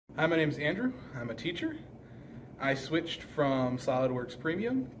Hi, my name is Andrew. I'm a teacher. I switched from SolidWorks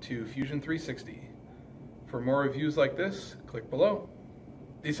Premium to Fusion 360. For more reviews like this, click below.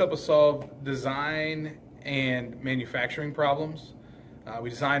 These help us solve design and manufacturing problems. We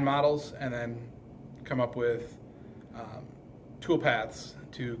design models and then come up with tool paths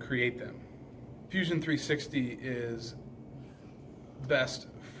to create them. Fusion 360 is best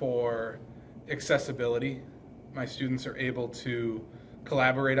for accessibility. My students are able to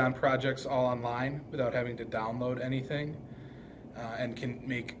collaborate on projects all online without having to download anything, and can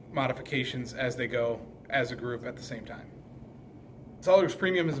make modifications as they go as a group at the same time. SolidWorks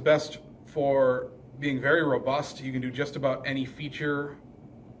Premium is best for being very robust. You can do just about any feature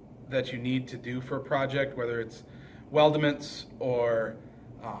that you need to do for a project, whether it's weldments or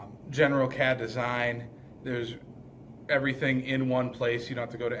general CAD design. There's everything in one place. You don't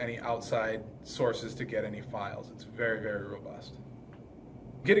have to go to any outside sources to get any files. It's very, very robust.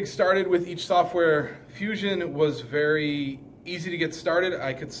 Getting started with each software, Fusion was very easy to get started.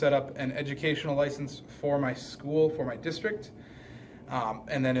 I could set up an educational license for my school, for my district,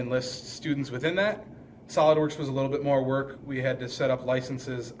 and then enlist students within that. SolidWorks was a little bit more work. We had to set up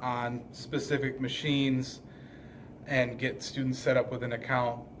licenses on specific machines and get students set up with an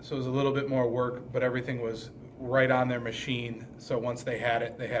account. So it was a little bit more work, but everything was right on their machine. So once they had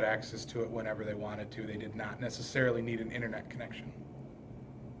it, they had access to it whenever they wanted to. They did not necessarily need an internet connection.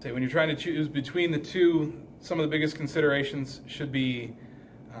 When you're trying to choose between the two, some of the biggest considerations should be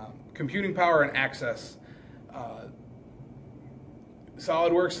computing power and access.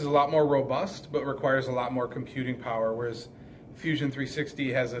 SolidWorks is a lot more robust, but requires a lot more computing power, whereas Fusion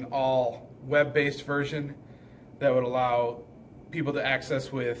 360 has an all web-based version that would allow people to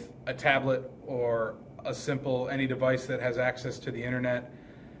access with a tablet or any device that has access to the internet,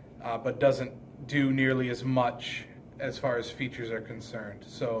 but doesn't do nearly as much as far as features are concerned.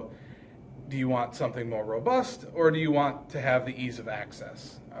 So do you want something more robust, or do you want to have the ease of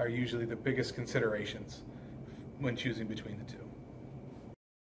access, are usually the biggest considerations when choosing between the two.